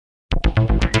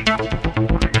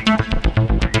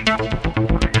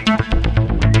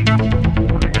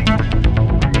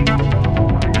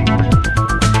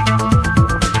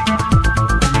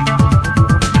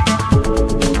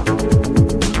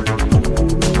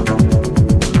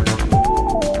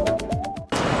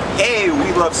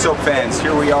What's up, fans?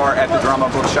 Here we are at the Drama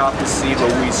Bookshop to see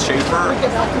Louise Shaffer,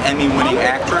 Emmy-winning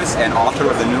actress and author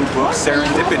of the new book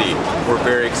Serendipity. We're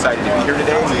very excited to be here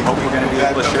today, and we hope we're going to be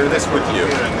able to share this with you.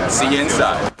 See you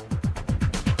inside.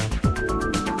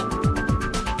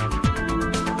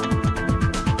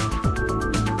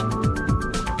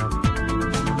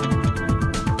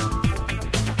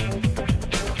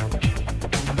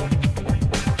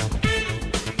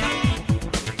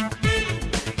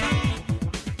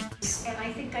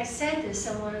 I said this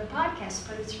on one of the podcasts,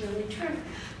 but it's really true.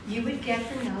 You would get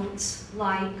the notes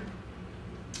like,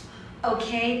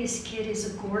 okay, this kid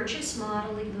is a gorgeous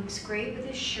model, he looks great with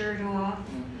his shirt off.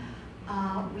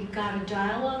 We've got a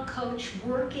dialogue coach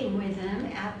working with him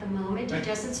at the moment. He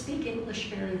doesn't speak English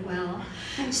very well.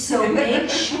 So make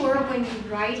sure when you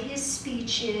write his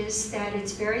speeches that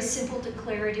it's very simple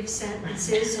declarative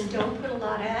sentences and don't put a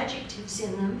lot of adjectives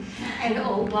in them. And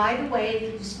oh, by the way,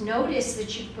 if you notice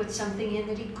that you put something in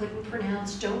that he couldn't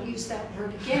pronounce, don't use that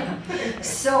word again.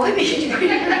 So I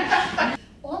mean,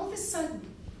 all of a sudden,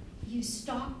 you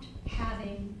stopped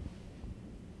having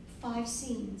 5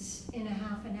 scenes in a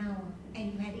half an hour,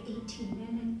 and you had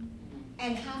 18,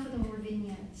 and half of them were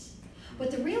vignettes. But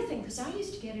the real thing, because I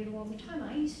used to get it all the time,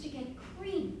 I used to get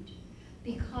creamed,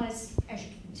 because, as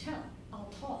you can tell,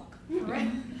 I'll talk,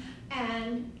 right?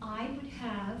 And I would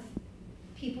have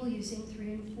people using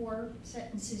 3 and 4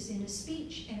 sentences in a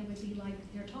speech, and it would be like,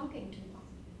 they're talking too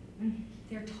long.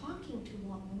 They're talking too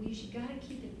long, Louise. You gotta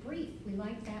keep it brief. We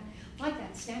like that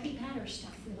snappy patter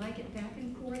stuff. We like it back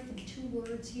and forth and 2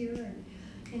 words here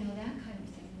and that kind of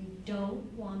thing. We don't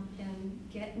want them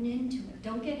getting into it.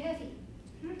 Don't get heavy.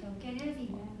 Don't get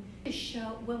heavy. The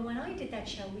show, when I did that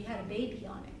show, we had a baby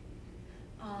on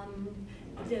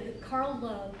it.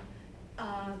 Carl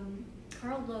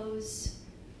Lowe's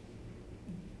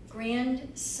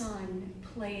grandson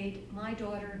played my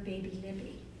daughter, baby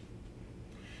Libby.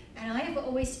 And I have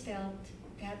always felt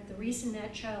that the reason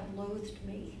that child loathed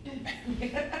me,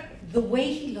 the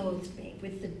way he loathed me,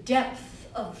 with the depth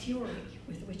of fury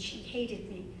with which he hated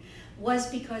me, was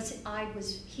because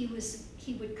he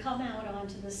would come out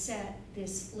onto the set,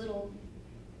 this little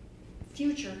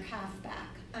future halfback.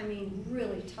 I mean,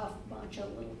 really tough, macho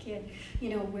little kid,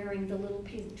 wearing the little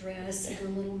pink dress and the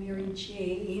little Mary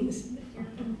Janes.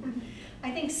 I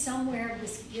think somewhere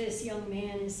this young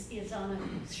man is on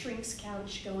a shrink's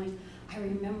couch going, I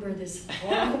remember this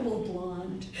horrible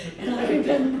blonde, and I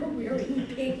remember wearing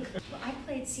pink. I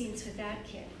played scenes with that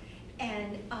kid,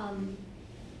 and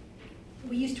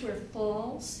we used to wear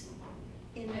falls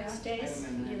in those days.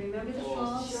 You remember the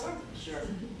falls? Sure.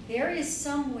 There is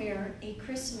somewhere a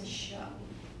Christmas show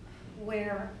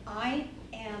where I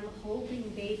am holding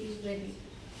baby Libby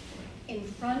in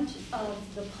front of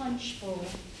the punch bowl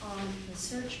on the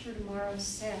Search for Tomorrow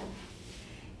set,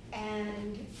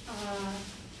 and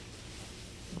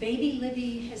baby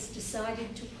Libby has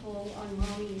decided to pull on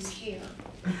mommy's hair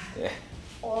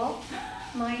off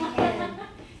my head,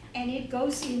 and it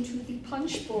goes into the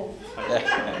punch bowl.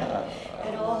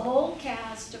 And a whole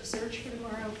cast of Search for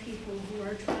Tomorrow people who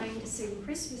are trying to sing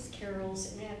Christmas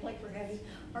carols and act like we're having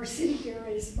our sitting there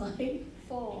as my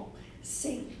fall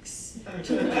sinks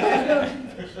to the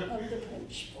bottom of the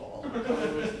punch bowl.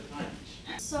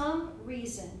 Some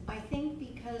reason, I think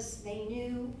because they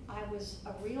knew I was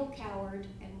a real coward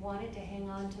and wanted to hang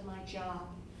on to my job,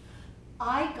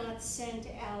 I got sent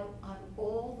out on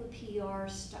all the PR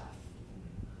stuff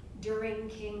during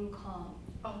King Kong.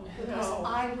 Because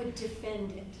I would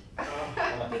defend it.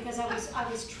 Because I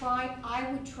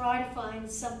would try to find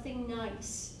something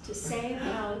nice to say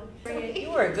about it. You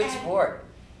were a good sport.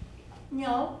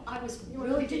 No, I was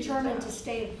really determined to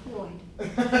stay employed.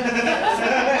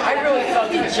 I really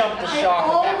felt you jumped the shark.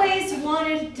 I always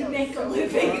wanted to make a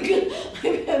living.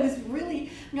 I was really,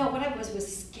 what I was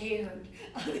scared.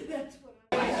 That's what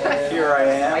Here I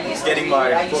am, getting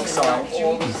my book signed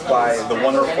by the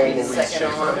wonderful Louise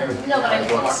Shaffer. My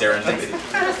book Serendipity.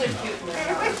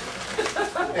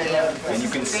 And you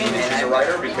can see that she's a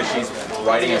writer because she's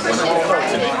writing a wonderful book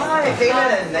to me. Hi,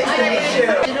 Damon. Nice to meet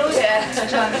you.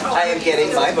 I am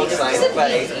getting my book signed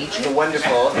by the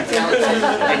wonderful, talented,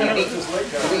 and unique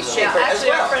Louise Shaffer